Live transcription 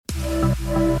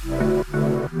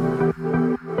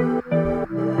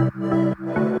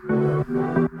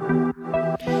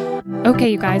Okay,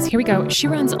 you guys, here we go. She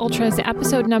Runs Ultras,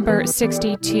 episode number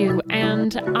 62.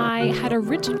 And I had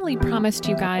originally promised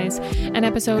you guys an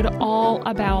episode all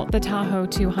about the Tahoe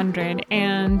 200.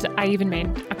 And I even made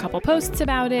a couple posts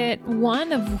about it,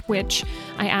 one of which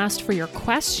I asked for your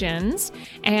questions.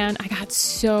 And I got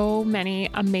so many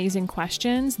amazing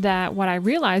questions that what I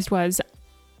realized was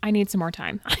I need some more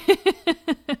time.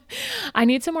 I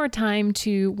need some more time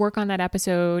to work on that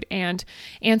episode and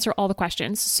answer all the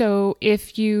questions. So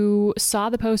if you saw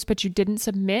the post, but you didn't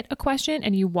submit a question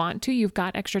and you want to, you've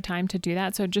got extra time to do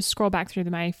that. So just scroll back through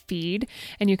my feed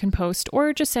and you can post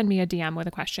or just send me a DM with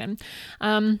a question.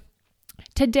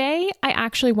 Today, I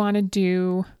actually want to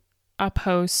do a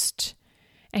post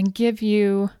and give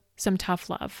you some tough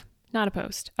love. Not a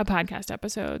post, a podcast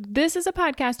episode. This is a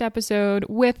podcast episode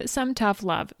with some tough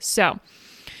love. So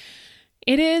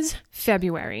it is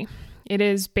February. It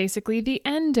is basically the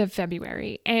end of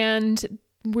February, and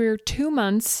we're 2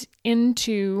 months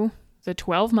into the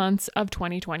 12 months of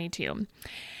 2022.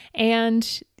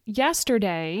 And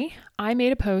yesterday, I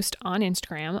made a post on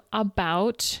Instagram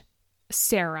about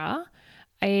Sarah,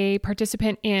 a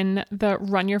participant in the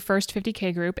Run Your First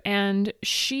 50K group, and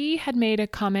she had made a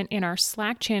comment in our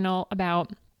Slack channel about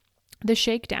the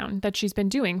shakedown that she's been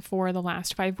doing for the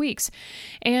last 5 weeks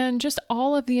and just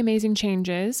all of the amazing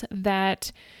changes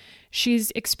that she's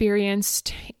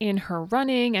experienced in her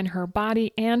running and her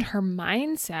body and her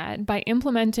mindset by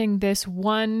implementing this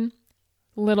one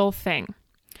little thing.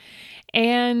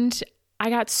 And I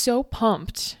got so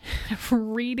pumped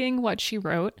reading what she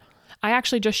wrote. I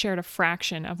actually just shared a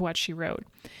fraction of what she wrote,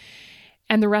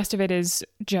 and the rest of it is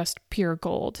just pure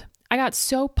gold. I got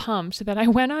so pumped that I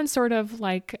went on sort of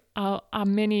like a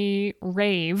mini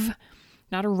rave,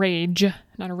 not a rage,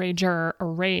 not a rager, a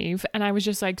rave. And I was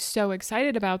just like so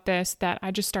excited about this that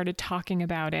I just started talking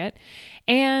about it,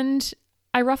 and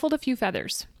I ruffled a few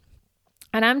feathers.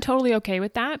 And I'm totally okay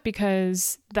with that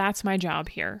because that's my job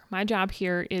here. My job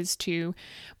here is to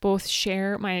both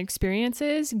share my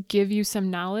experiences, give you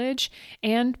some knowledge,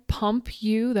 and pump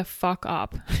you the fuck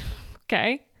up.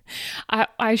 Okay?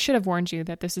 I should have warned you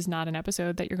that this is not an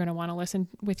episode that you're going to want to listen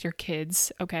with your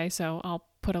kids. Okay? So I'll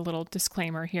put a little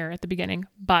disclaimer here at the beginning.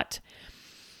 But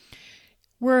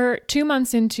we're 2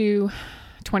 months into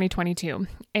 2022,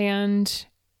 and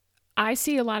I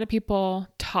see a lot of people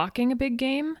talking a big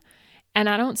game, and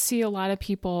I don't see a lot of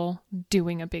people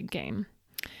doing a big game.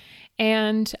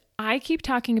 And I keep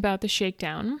talking about the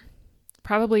shakedown,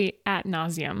 probably ad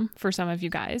nauseum for some of you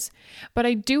guys, but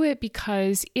I do it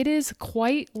because it is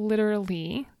quite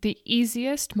literally the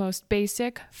easiest, most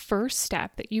basic first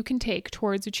step that you can take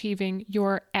towards achieving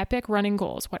your epic running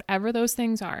goals, whatever those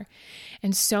things are.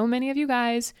 And so many of you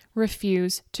guys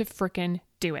refuse to frickin'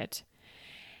 do it.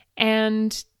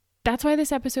 And that's why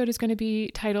this episode is going to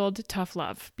be titled Tough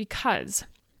Love, because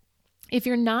if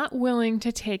you're not willing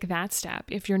to take that step,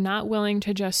 if you're not willing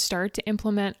to just start to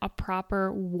implement a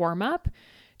proper warm-up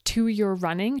to your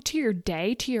running, to your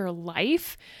day, to your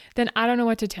life, then I don't know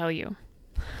what to tell you.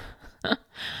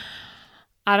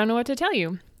 I don't know what to tell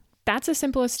you. That's the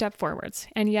simplest step forwards.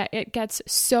 And yet it gets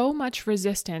so much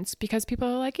resistance because people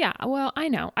are like, yeah, well, I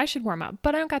know I should warm up,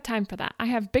 but I don't got time for that. I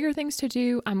have bigger things to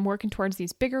do. I'm working towards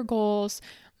these bigger goals.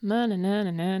 Na, na, na,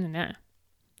 na, na, na.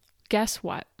 Guess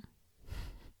what?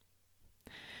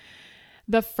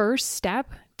 The first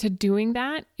step to doing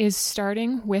that is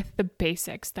starting with the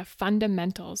basics, the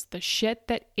fundamentals, the shit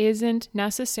that isn't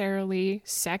necessarily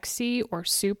sexy or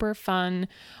super fun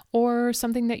or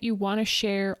something that you want to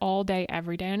share all day,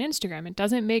 every day on Instagram. It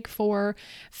doesn't make for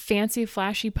fancy,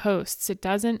 flashy posts. It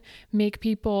doesn't make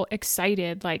people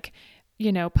excited, like,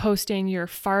 you know, posting your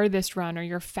farthest run or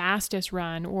your fastest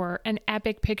run or an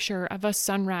epic picture of a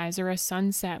sunrise or a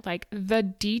sunset. Like, the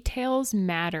details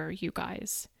matter, you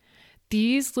guys.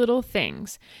 These little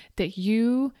things that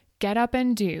you get up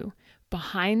and do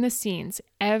behind the scenes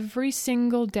every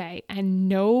single day and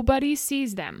nobody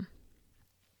sees them.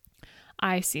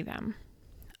 I see them.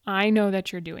 I know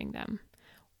that you're doing them.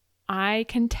 I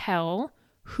can tell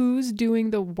who's doing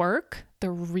the work,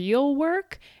 the real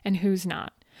work, and who's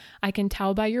not. I can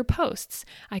tell by your posts.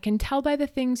 I can tell by the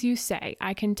things you say.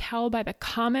 I can tell by the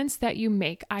comments that you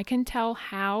make. I can tell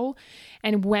how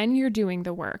and when you're doing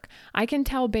the work. I can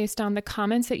tell based on the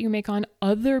comments that you make on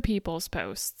other people's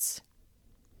posts.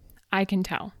 I can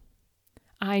tell.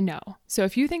 I know. So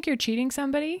if you think you're cheating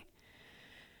somebody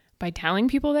by telling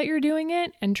people that you're doing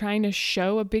it and trying to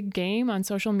show a big game on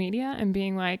social media and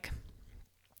being like,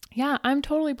 yeah, I'm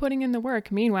totally putting in the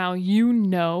work. Meanwhile, you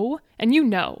know,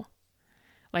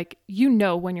 like, you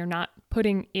know when you're not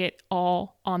putting it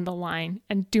all on the line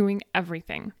and doing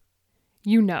everything.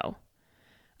 You know.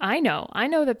 I know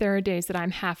that there are days that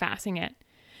I'm half-assing it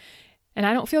and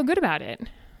I don't feel good about it.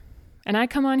 And I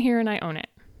come on here and I own it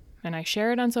and I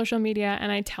share it on social media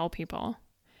and I tell people.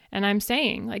 And I'm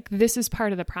saying, like, this is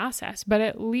part of the process, but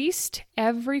at least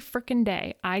every freaking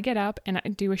day I get up and I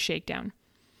do a shakedown,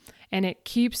 and it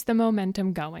keeps the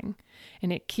momentum going,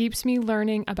 and it keeps me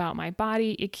learning about my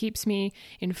body. It keeps me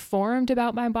informed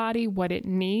about my body, what it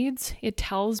needs. It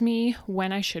tells me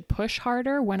when I should push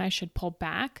harder, when I should pull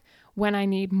back, when I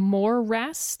need more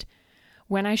rest,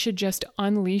 when I should just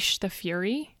unleash the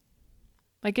fury.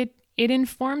 Like, it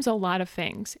informs a lot of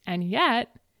things, and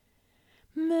yet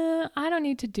I don't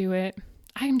need to do it.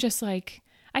 I'm just like,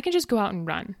 I can just go out and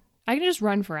run. I can just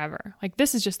run forever. Like,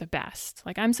 this is just the best.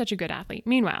 Like, I'm such a good athlete.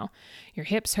 Meanwhile, your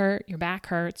hips hurt, your back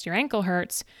hurts, your ankle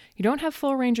hurts. You don't have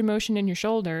full range of motion in your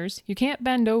shoulders. You can't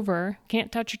bend over,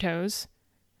 can't touch your toes.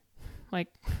 Like,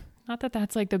 not that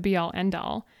that's like the be all end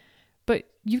all, but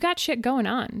you've got shit going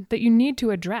on that you need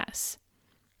to address.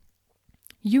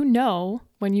 You know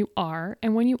when you are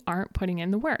and when you aren't putting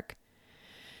in the work.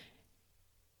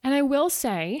 And I will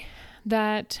say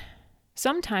that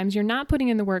sometimes you're not putting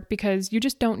in the work because you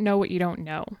just don't know what you don't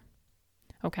know.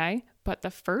 Okay? But the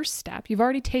first step, you've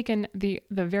already taken the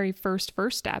very first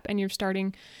step, and you're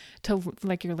starting to,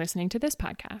 like, you're listening to this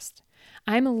podcast.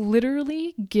 I'm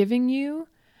literally giving you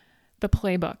the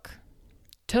playbook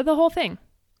to the whole thing.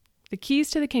 The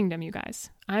keys to the kingdom, you guys.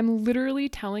 I'm literally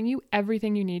telling you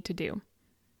everything you need to do.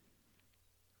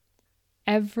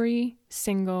 Every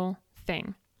single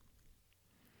thing.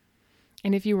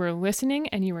 And if you were listening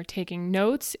and you were taking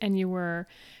notes and you were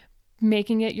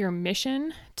making it your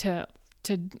mission to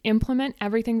implement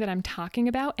everything that I'm talking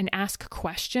about and ask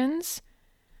questions,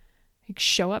 like,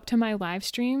 show up to my live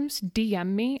streams, DM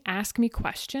me, ask me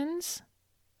questions,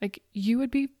 like, you would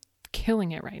be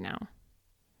killing it right now.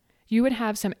 You would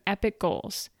have some epic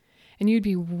goals and you'd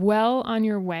be well on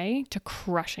your way to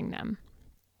crushing them.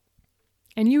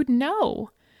 And you'd know.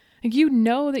 Like, you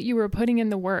know that you were putting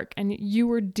in the work and you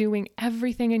were doing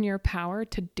everything in your power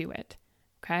to do it.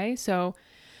 Okay? So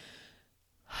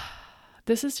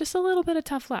this is just a little bit of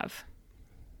tough love.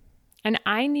 And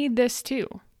I need this too.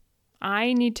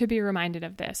 I need to be reminded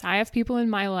of this. I have people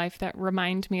in my life that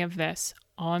remind me of this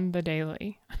on the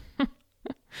daily.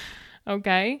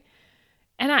 Okay?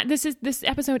 And this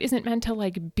episode isn't meant to,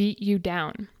 like, beat you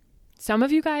down. Some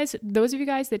of you guys, those of you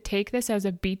guys that take this as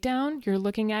a beatdown, you're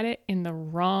looking at it in the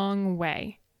wrong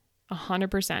way.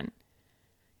 100%.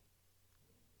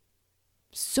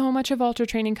 So much of ultra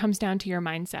training comes down to your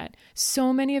mindset.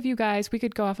 So many of you guys, we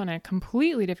could go off on a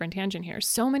completely different tangent here.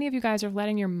 So many of you guys are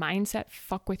letting your mindset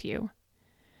fuck with you.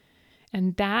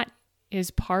 And that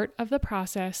is part of the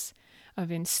process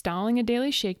of installing a daily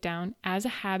shakedown as a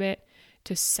habit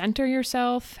to center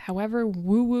yourself, however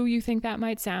woo-woo you think that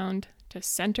might sound, to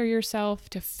center yourself,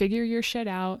 to figure your shit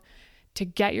out, to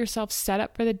get yourself set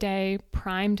up for the day,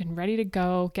 primed and ready to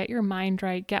go, get your mind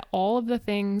right, get all of the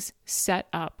things set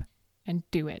up and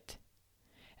do it.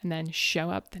 And then show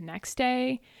up the next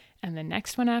day and the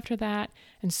next one after that,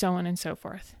 and so on and so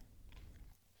forth.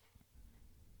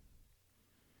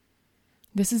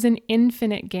 This is an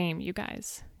infinite game, you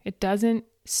guys. It doesn't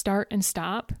start and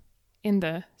stop in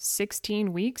the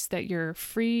 16 weeks that your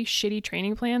free shitty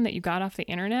training plan that you got off the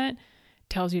internet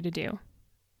tells you to do.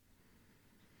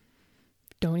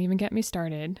 Don't even get me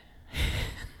started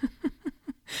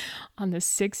on the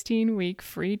 16-week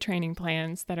free training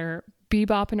plans that are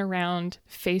bebopping around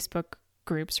Facebook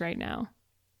groups right now.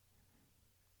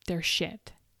 They're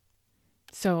shit.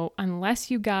 So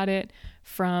unless you got it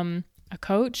from a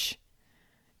coach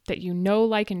that you know,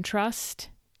 like, and trust,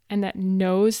 and that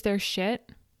knows their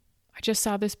shit. I just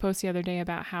saw this post the other day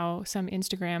about how some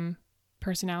Instagram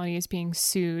personality is being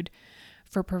sued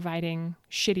for providing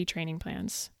shitty training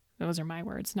plans. Those are my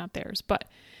words, not theirs, but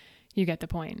you get the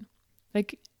point.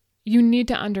 Like, you need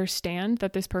to understand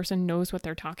that this person knows what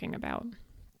they're talking about.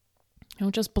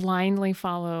 Don't just blindly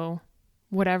follow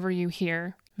whatever you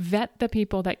hear. Vet the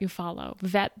people that you follow.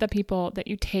 Vet the people that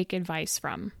you take advice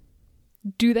from.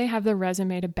 Do they have the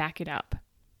resume to back it up?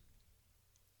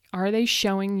 Are they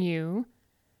showing you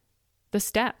the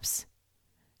steps?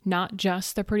 Not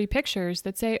just the pretty pictures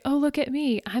that say, oh, look at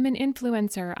me. I'm an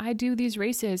influencer. I do these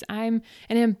races. I'm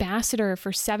an ambassador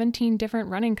for 17 different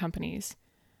running companies.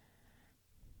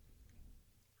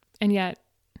 And yet,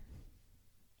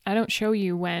 I don't show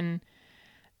you when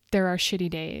there are shitty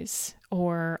days,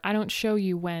 or I don't show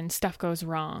you when stuff goes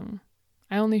wrong.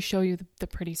 I only show you the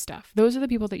pretty stuff. Those are the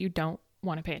people that you don't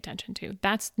want to pay attention to.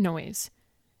 That's noise.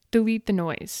 Delete the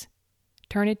noise.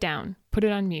 Turn it down. Put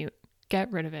it on mute.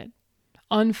 Get rid of it.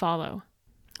 Unfollow.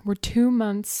 We're 2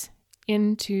 months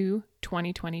into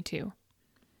 2022.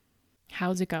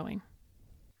 How's it going?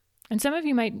 And some of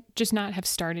you might just not have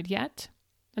started yet,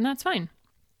 and that's fine.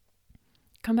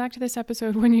 Come back to this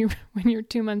episode when you're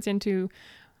 2 months into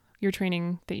your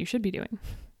training that you should be doing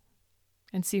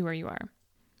and see where you are.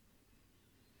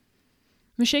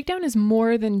 The shakedown is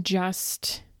more than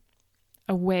just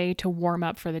a way to warm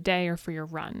up for the day or for your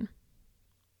run.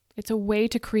 It's a way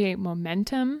to create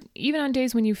momentum, even on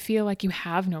days when you feel like you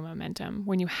have no momentum,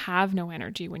 when you have no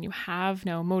energy, when you have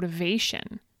no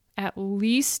motivation. At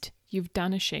least you've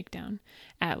done a shakedown.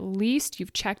 At least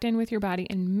you've checked in with your body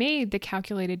and made the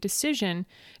calculated decision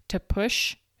to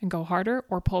push and go harder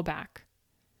or pull back.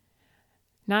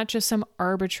 Not just some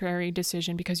arbitrary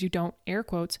decision because you don't, air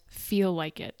quotes, feel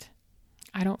like it.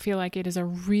 I don't feel like it is a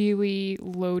really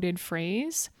loaded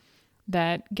phrase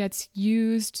that gets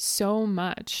used so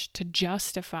much to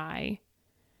justify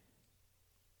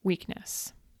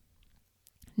weakness,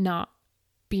 not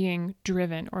being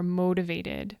driven or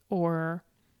motivated or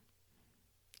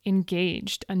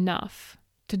engaged enough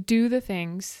to do the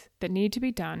things that need to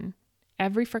be done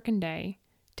every frickin' day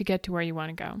to get to where you want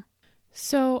to go.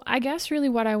 So I guess really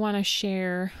what I want to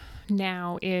share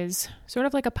now is sort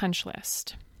of like a punch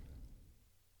list.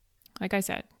 Like I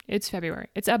said, it's February.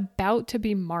 It's about to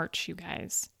be March, you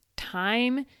guys.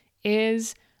 Time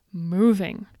is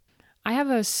moving. I have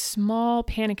a small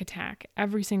panic attack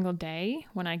every single day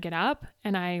when I get up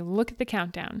and I look at the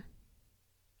countdown.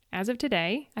 As of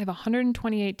today, I have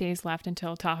 128 days left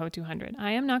until Tahoe 200.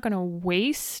 I am not going to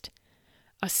waste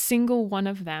a single one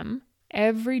of them.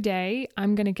 Every day,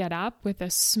 I'm going to get up with a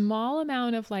small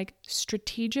amount of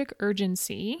strategic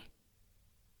urgency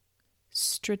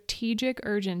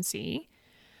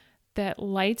that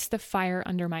lights the fire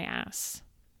under my ass.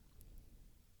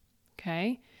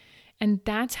 Okay? And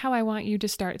that's how I want you to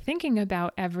start thinking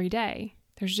about every day.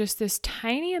 There's just this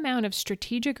tiny amount of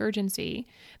strategic urgency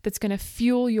that's going to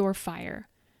fuel your fire.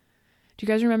 Do you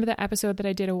guys remember that episode that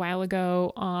I did a while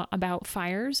ago about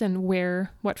fires and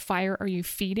what fire are you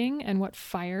feeding and what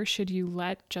fire should you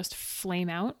let just flame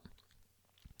out?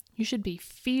 You should be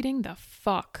feeding the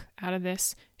fuck out of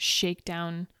this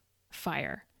shakedown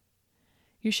fire.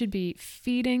 You should be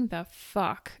feeding the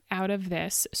fuck out of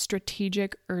this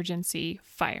strategic urgency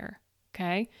fire,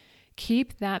 okay?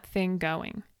 Keep that thing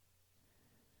going.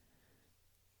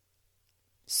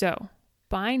 So,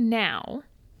 by now,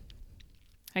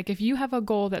 if you have a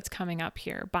goal that's coming up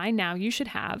here, by now you should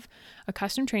have a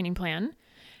custom training plan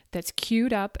that's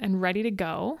queued up and ready to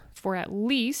go for at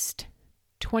least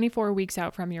 24 weeks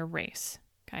out from your race,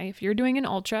 okay? If you're doing an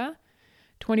ultra,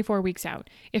 24 weeks out.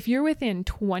 If you're within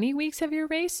 20 weeks of your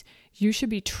race, you should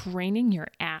be training your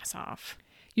ass off.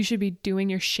 You should be doing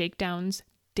your shakedowns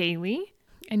daily,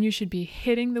 and you should be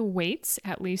hitting the weights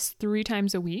at least 3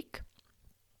 times a week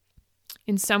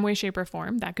in some way, shape, or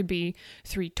form. That could be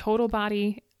 3 total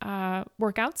body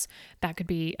workouts. That could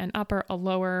be an upper, a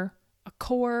lower, a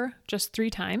core, just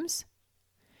 3 times.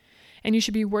 And you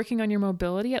should be working on your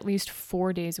mobility at least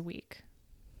 4 days a week.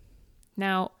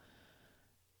 Now,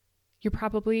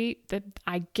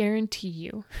 I guarantee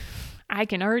you, I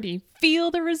can already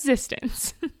feel the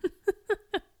resistance.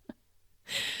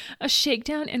 A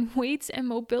shakedown and weights and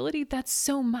mobility, that's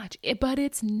so much, but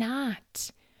it's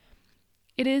not.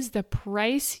 It is the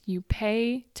price you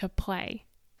pay to play.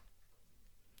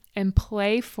 And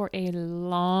play for a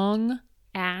long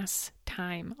ass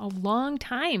time, a long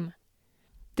time.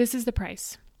 This is the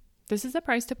price. This is the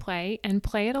price to play and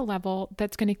play at a level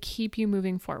that's going to keep you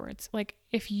moving forwards.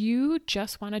 If you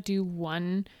just want to do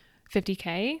one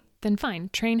 50K, then fine.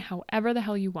 Train however the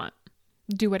hell you want.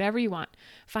 Do whatever you want.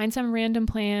 Find some random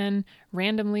plan,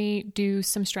 randomly do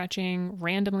some stretching,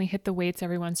 randomly hit the weights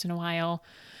every once in a while.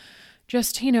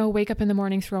 Just, wake up in the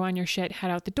morning, throw on your shit,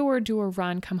 head out the door, do a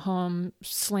run, come home,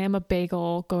 slam a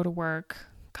bagel, go to work,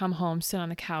 come home, sit on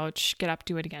the couch, get up,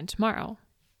 do it again tomorrow.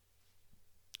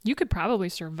 You could probably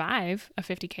survive a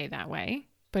 50K that way,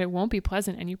 but it won't be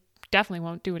pleasant and you definitely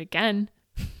won't do it again.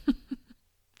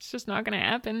 It's just not going to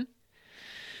happen.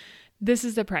 This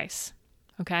is the price,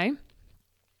 okay?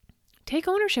 Take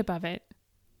ownership of it.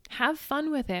 Have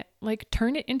fun with it.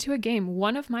 Turn it into a game.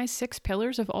 One of my 6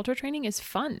 pillars of ultra training is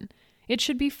fun. It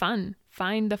should be fun.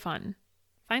 Find the fun.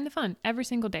 Find the fun every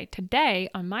single day. Today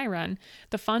on my run,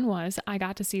 the fun was I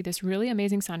got to see this really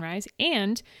amazing sunrise,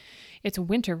 and it's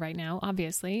winter right now,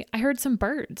 obviously. I heard some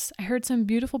birds. I heard some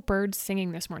beautiful birds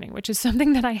singing this morning, which is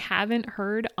something that I haven't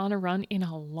heard on a run in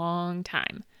a long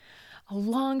time. a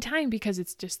long time because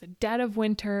it's just the dead of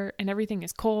winter and everything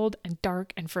is cold and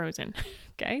dark and frozen.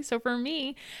 Okay. So for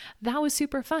me, that was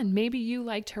super fun. Maybe you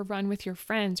like to run with your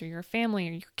friends or your family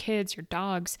or your kids, your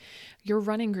dogs, your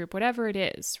running group, whatever it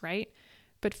is, right?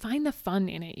 But find the fun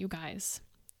in it, you guys.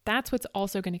 That's what's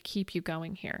also going to keep you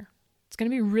going here. It's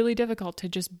going to be really difficult to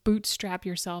just bootstrap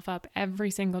yourself up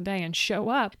every single day and show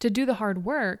up to do the hard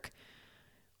work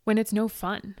when it's no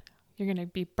fun. You're going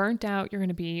to be burnt out. You're going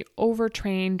to be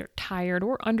overtrained or tired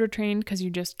or undertrained because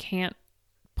you just can't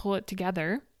pull it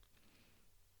together.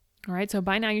 All right. So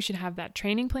by now you should have that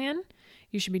training plan.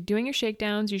 You should be doing your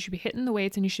shakedowns. You should be hitting the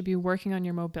weights and you should be working on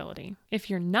your mobility. If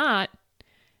you're not,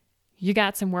 you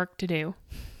got some work to do.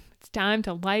 It's time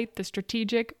to light the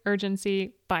strategic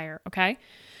urgency fire. Okay.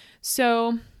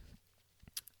 So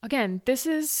again, this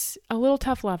is a little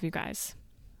tough love, you guys.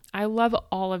 I love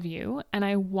all of you and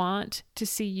I want to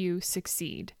see you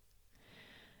succeed.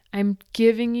 I'm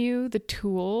giving you the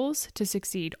tools to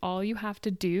succeed. All you have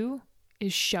to do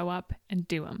is show up and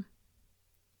do them.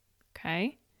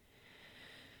 Okay?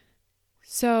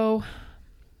 So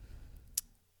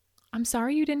I'm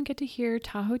sorry you didn't get to hear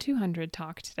Tahoe 200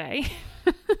 talk today.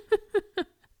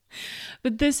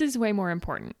 But this is way more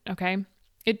important, okay?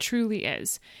 It truly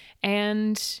is.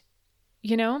 And,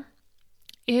 you know,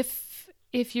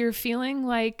 if you're feeling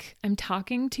like I'm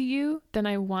talking to you, then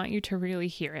I want you to really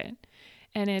hear it.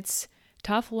 And it's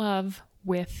tough love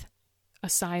with a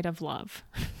side of love.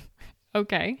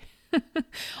 Okay?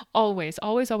 Always,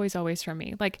 always, always, always from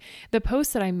me. Like the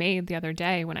post that I made the other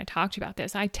day when I talked about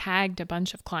this, I tagged a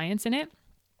bunch of clients in it.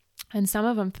 And some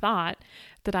of them thought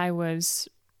that I was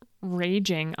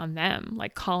raging on them,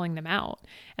 like calling them out.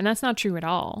 And that's not true at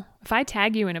all. If I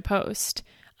tag you in a post,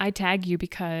 I tag you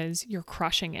because you're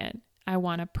crushing it. I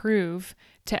want to prove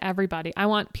to everybody. I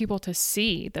want people to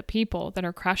see the people that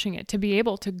are crushing it, to be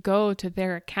able to go to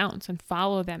their accounts and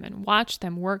follow them and watch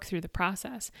them work through the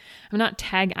process.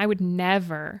 I would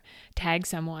never tag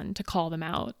someone to call them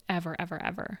out ever, ever,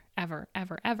 ever, ever,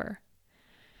 ever, ever.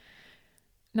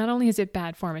 Not only is it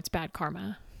bad form, it's bad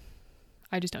karma.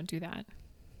 I just don't do that.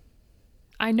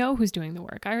 I know who's doing the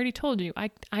work. I already told you.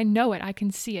 I know it. I can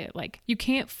see it. Like, you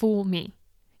can't fool me.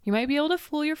 You might be able to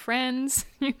fool your friends.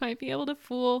 You might be able to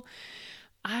fool,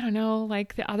 I don't know,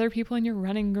 like the other people in your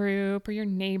running group or your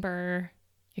neighbor.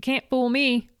 You can't fool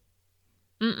me.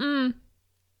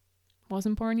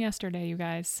 Wasn't born yesterday, you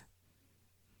guys.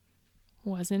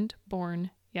 Wasn't born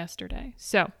yesterday.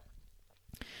 So,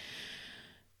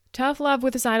 tough love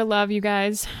with a side of love, you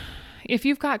guys. If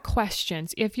you've got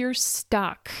questions, if you're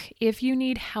stuck, if you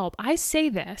need help, I say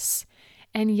this,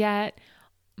 and yet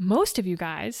most of you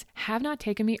guys have not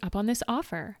taken me up on this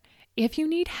offer. If you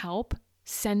need help,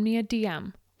 send me a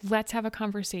DM. Let's have a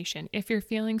conversation. If you're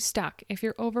feeling stuck, if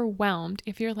you're overwhelmed,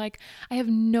 if you're like, I have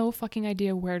no fucking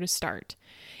idea where to start.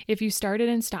 If you started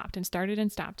and stopped and started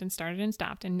and stopped and started and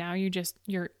stopped, and now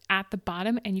you're at the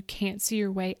bottom and you can't see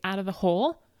your way out of the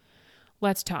hole,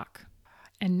 let's talk.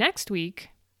 And next week,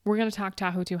 we're going to talk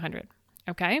Tahoe 200.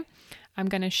 Okay? I'm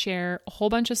going to share a whole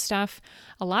bunch of stuff.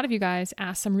 A lot of you guys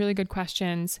asked some really good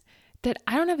questions that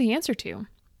I don't have the answer to.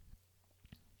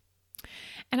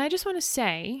 And I just want to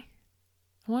say,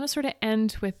 I want to sort of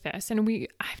end with this. And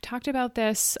I've talked about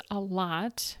this a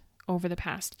lot over the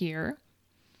past year.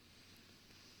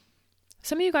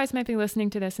 Some of you guys might be listening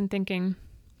to this and thinking,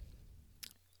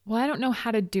 well, I don't know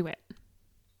how to do it.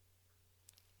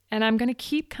 And I'm going to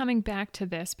keep coming back to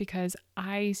this because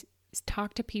I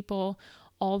talk to people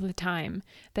all the time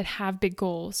that have big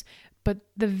goals, but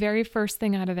the very first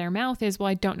thing out of their mouth is, well,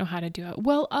 I don't know how to do it.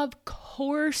 Well, of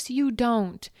course you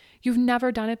don't. You've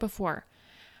never done it before.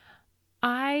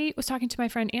 I was talking to my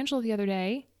friend Angela the other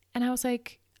day, and I was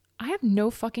like, I have no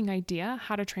fucking idea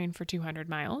how to train for 200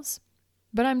 miles,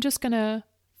 but I'm just going to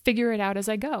figure it out as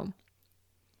I go.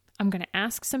 I'm going to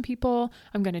ask some people.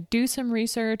 I'm going to do some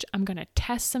research. I'm going to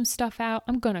test some stuff out.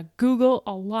 I'm going to Google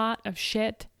a lot of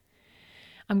shit.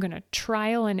 I'm going to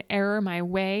trial and error my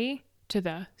way to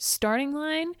the starting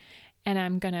line, and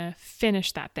I'm going to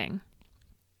finish that thing.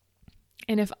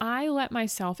 And if I let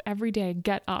myself every day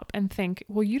get up and think,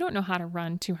 well, you don't know how to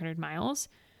run 200 miles,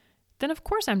 then of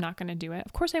course I'm not going to do it.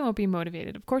 Of course I won't be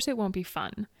motivated. Of course it won't be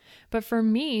fun. But for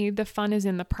me, the fun is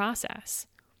in the process.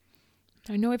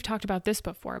 I know I've talked about this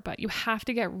before, but you have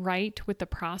to get right with the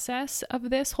process of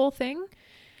this whole thing.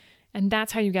 And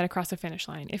that's how you get across the finish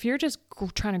line. If you're just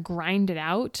trying to grind it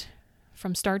out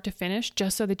from start to finish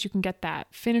just so that you can get that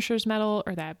finisher's medal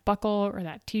or that buckle or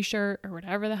that t-shirt or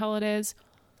whatever the hell it is,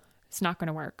 it's not going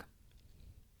to work.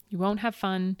 You won't have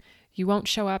fun. You won't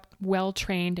show up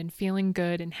well-trained and feeling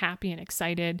good and happy and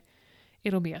excited.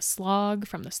 It'll be a slog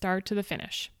from the start to the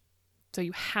finish. So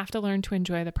you have to learn to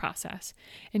enjoy the process.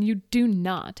 And you do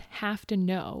not have to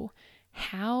know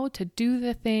how to do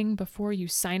the thing before you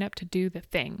sign up to do the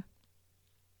thing.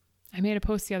 I made a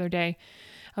post the other day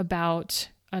about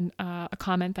a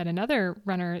comment that another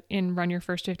runner in Run Your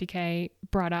First 50K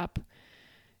brought up.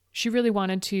 She really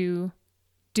wanted to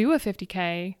do a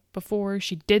 50K before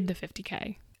she did the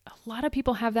 50K. A lot of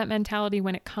people have that mentality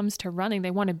when it comes to running.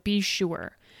 They want to be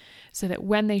sure so that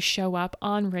when they show up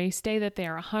on race day, that they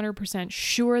are 100%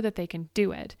 sure that they can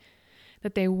do it,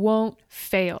 that they won't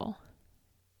fail.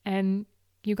 And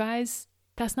you guys,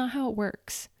 that's not how it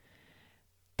works.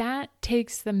 That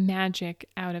takes the magic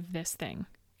out of this thing.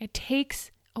 It takes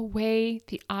away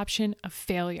the option of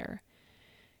failure.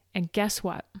 And guess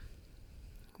what?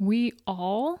 We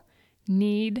all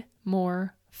need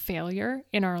more failure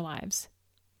in our lives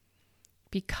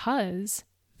because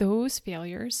those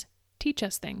failures teach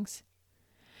us things.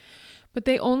 But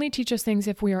they only teach us things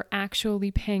if we are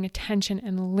actually paying attention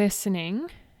and listening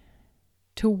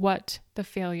to what the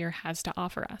failure has to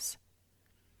offer us.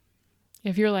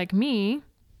 If you're like me,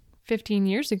 15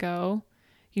 years ago,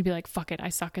 you'd be like, fuck it, I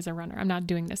suck as a runner. I'm not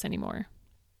doing this anymore.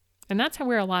 And that's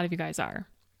where a lot of you guys are.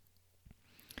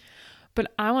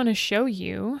 But I want to show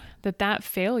you that that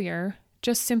failure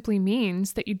just simply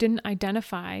means that you didn't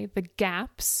identify the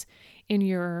gaps in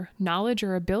your knowledge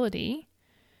or ability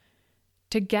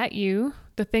to get you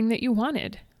the thing that you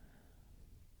wanted.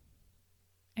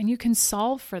 And you can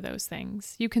solve for those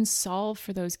things. You can solve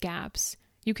for those gaps.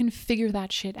 You can figure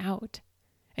that shit out.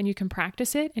 And you can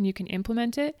practice it and you can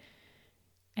implement it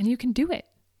and you can do it.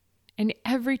 And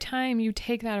every time you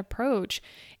take that approach,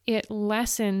 it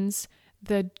lessens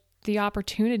the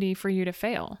opportunity for you to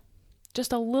fail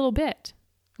just a little bit.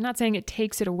 I'm not saying it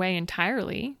takes it away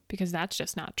entirely because that's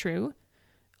just not true.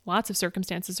 Lots of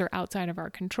circumstances are outside of our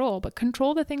control, but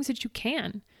control the things that you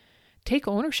can. Take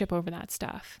ownership over that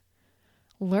stuff.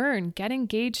 Learn, get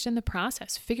engaged in the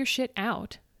process, figure shit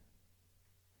out.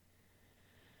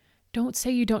 Don't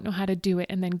say you don't know how to do it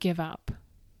and then give up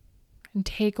and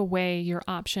take away your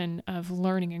option of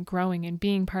learning and growing and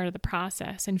being part of the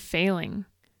process and failing.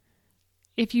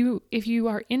 If you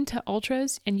are into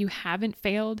ultras and you haven't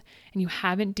failed and you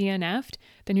haven't DNF'd,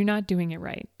 then you're not doing it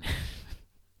right.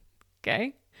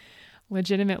 Okay?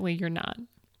 Legitimately, you're not.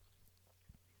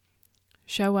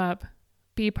 Show up,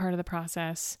 be part of the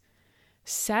process,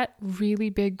 set really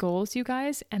big goals, you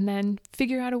guys, and then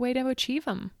figure out a way to achieve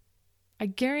them. I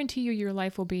guarantee you your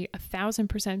life will be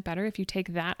 1,000% better if you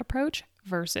take that approach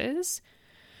versus,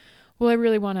 well, I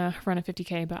really want to run a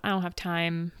 50K, but I don't have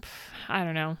time. I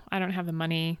don't know. I don't have the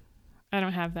money. I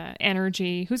don't have the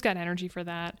energy. Who's got energy for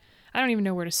that? I don't even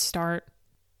know where to start.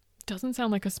 Doesn't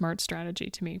sound like a smart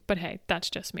strategy to me, but hey, that's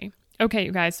just me. Okay,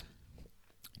 you guys.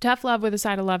 Tough love with a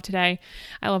side of love today.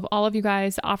 I love all of you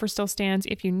guys. The offer still stands.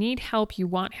 If you need help, you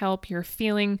want help, you're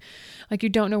feeling like you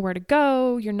don't know where to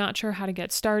go, you're not sure how to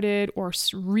get started or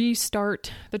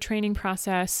restart the training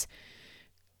process,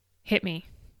 hit me.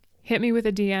 Hit me with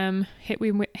a DM, hit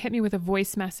me with a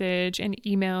voice message, an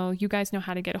email. You guys know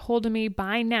how to get a hold of me.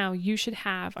 By now, you should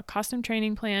have a custom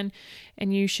training plan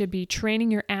and you should be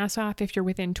training your ass off if you're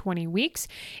within 20 weeks.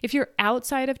 If you're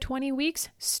outside of 20 weeks,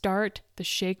 start the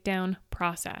shakedown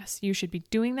process. You should be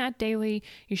doing that daily.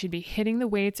 You should be hitting the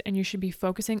weights and you should be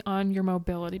focusing on your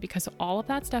mobility because all of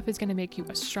that stuff is going to make you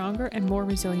a stronger and more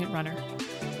resilient runner.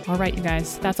 All right, you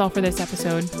guys, that's all for this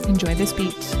episode. Enjoy this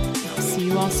beat. I'll see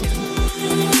you all soon.